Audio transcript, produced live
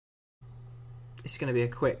This is going to be a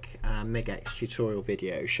quick MIGX tutorial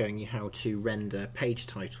video showing you how to render page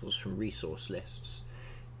titles from resource lists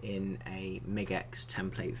in a MIGX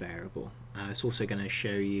template variable. It's also going to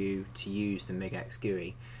show you to use the MIGX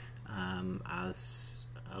GUI as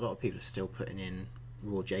a lot of people are still putting in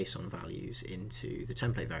raw JSON values into the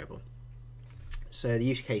template variable. So the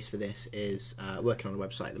use case for this is working on a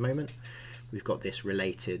website at the moment. We've got this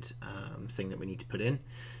related thing that we need to put in.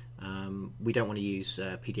 We don't want to use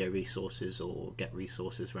PDO resources or get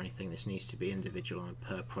resources or anything. This needs to be individual on a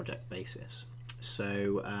per project basis.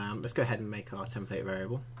 So let's go ahead and make our template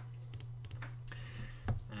variable.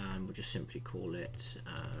 We'll just simply call it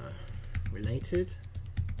related.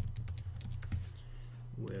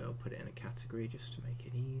 We'll put it in a category just to make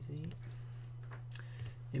it easy.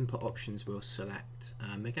 Input options, we'll select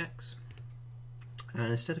MIGX.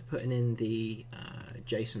 And instead of putting in the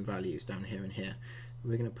JSON values down here and here,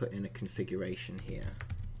 we're going to put in a configuration here.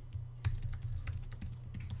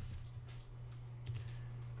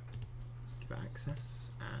 Give it access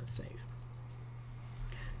and save.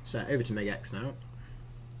 So over to MIGX now.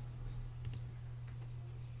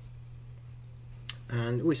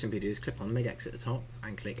 And all we simply do is click on MIGX at the top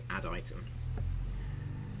and click Add Item.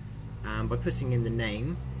 And by putting in the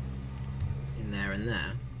name in there and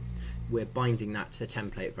there, we're binding that to the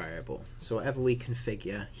template variable. So whatever we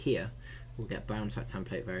configure here will get bound to that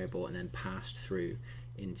template variable and then passed through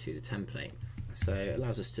into the template. So it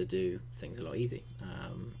allows us to do things a lot easier.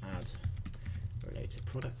 Add related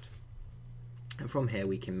product. And from here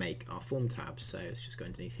we can make our form tabs. So let's just go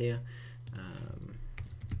underneath here.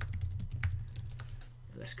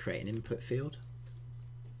 Let's create an input field.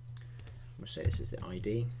 We'll say this is the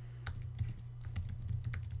ID.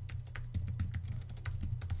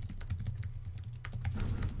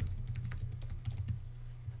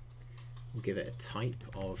 We'll give it a type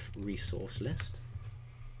of resource list.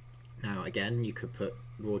 Now again, you could put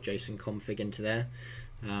raw JSON config into there.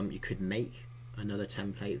 You could make another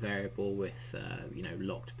template variable with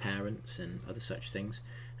locked parents and other such things,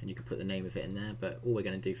 and you could put the name of it in there, but all we're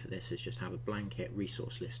going to do for this is just have a blanket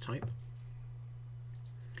resource list type.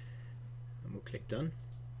 And we'll click done.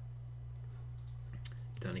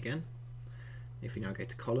 Done again. If we now go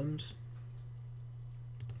to columns,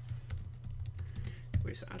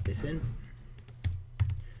 we'll just add this in.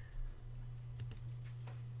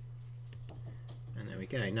 And there we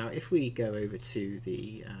go. Now if we go over to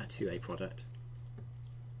the 2A product,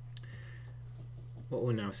 what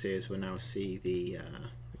we'll now see is we'll now see the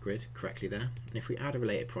grid correctly there. And if we add a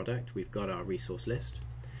related product, we've got our resource list,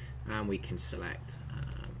 and we can select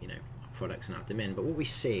our products and add them in. But what we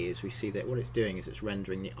see is that what it's doing is it's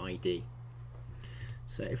rendering the ID.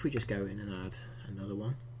 So if we just go in and add another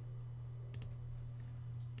one,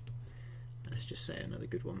 let's just say another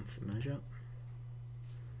good one for measure.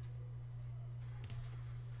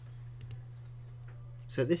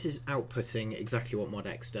 So this is outputting exactly what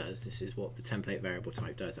MODX does. This is what the template variable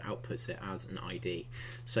type does. It outputs it as an ID.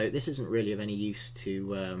 So this isn't really of any use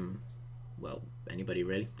to well, anybody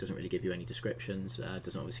really. It doesn't really give you any descriptions.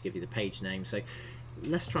 Doesn't obviously give you the page name. So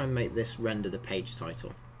let's try and make this render the page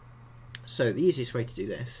title. So the easiest way to do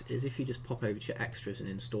this is if you just pop over to your extras and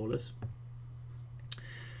installers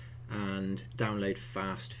and download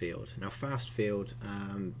fast field. Now fast field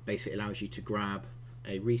basically allows you to grab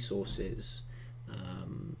a resource's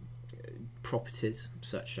properties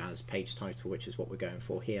such as page title, which is what we're going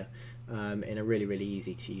for here, in a really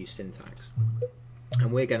easy to use syntax.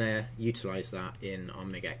 And we're going to utilize that in our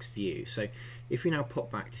MIGX view. So if we now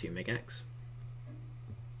pop back to MIGX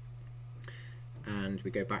and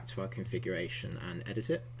we go back to our configuration and edit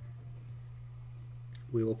it,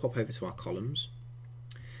 we will pop over to our columns.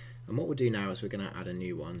 And what we'll do now is we're going to add a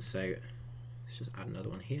new one. So let's just add another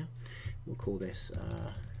one here. We'll call this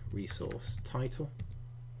resource title.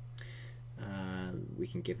 We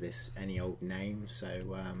can give this any old name. So I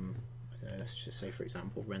don't know, let's just say, for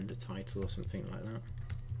example, render title or something like that.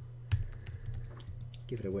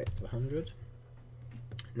 Give it a width of 100.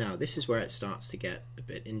 Now this is where it starts to get a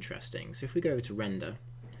bit interesting. So if we go over to render,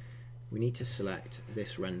 we need to select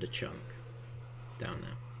this render chunk down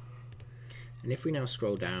there. And if we now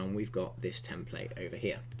scroll down, we've got this template over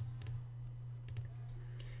here.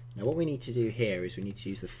 Now what we need to do here is we need to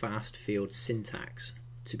use the fast field syntax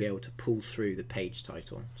to be able to pull through the page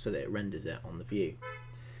title so that it renders it on the view.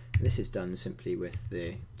 And this is done simply with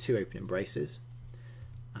the two opening braces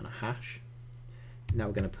and a hash. Now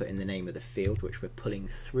we're going to put in the name of the field which we're pulling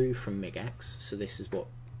through from MIGX. So this is what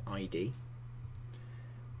ID.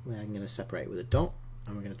 We're going to separate it with a dot,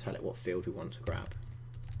 and we're going to tell it what field we want to grab,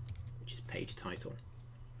 which is page title.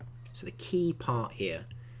 So the key part here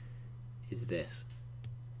is this.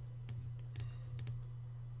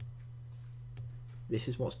 this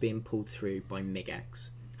is what's being pulled through by MIGX.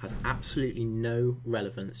 Has absolutely no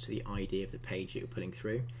relevance to the ID of the page that you're pulling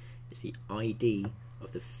through. It's the ID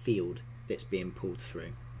of the field that's being pulled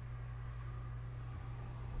through.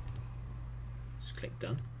 Just click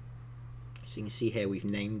done. So you can see here we've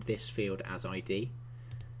named this field as ID.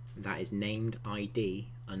 That is named ID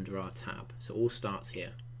under our tab. So it all starts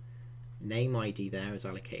here. Name ID there is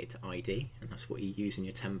allocated to ID, and that's what you use in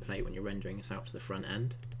your template when you're rendering this out to the front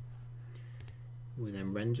end. We're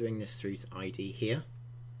then rendering this through to ID here,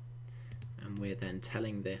 and we're then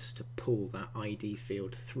telling this to pull that ID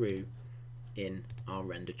field through in our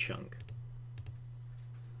render chunk.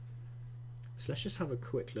 So let's just have a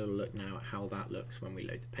quick little look now at how that looks when we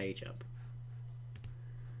load the page up.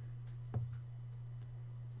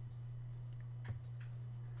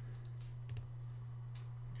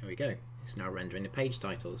 There we go, it's now rendering the page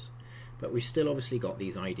titles, but we've still obviously got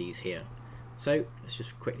these IDs here. So let's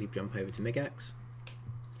just quickly jump over to MIGX,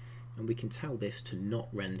 and we can tell this to not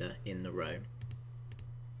render in the row.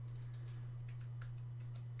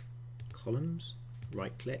 Columns,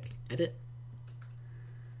 right click, edit,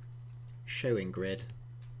 show in grid,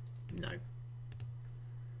 no.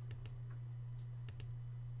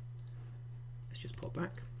 Let's just pop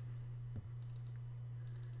back.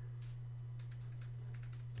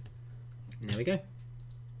 And there we go.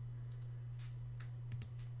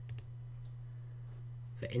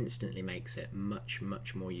 So it instantly makes it much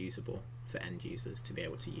more usable for end users to be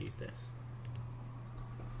able to use this.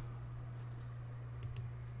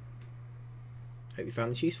 Hope you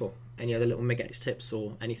found this useful. Any other little MIGX tips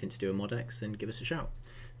or anything to do with MODX, then give us a shout.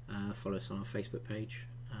 Follow us on our Facebook page,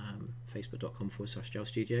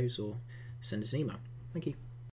 facebook.com/JAWStudios, or send us an email. Thank you.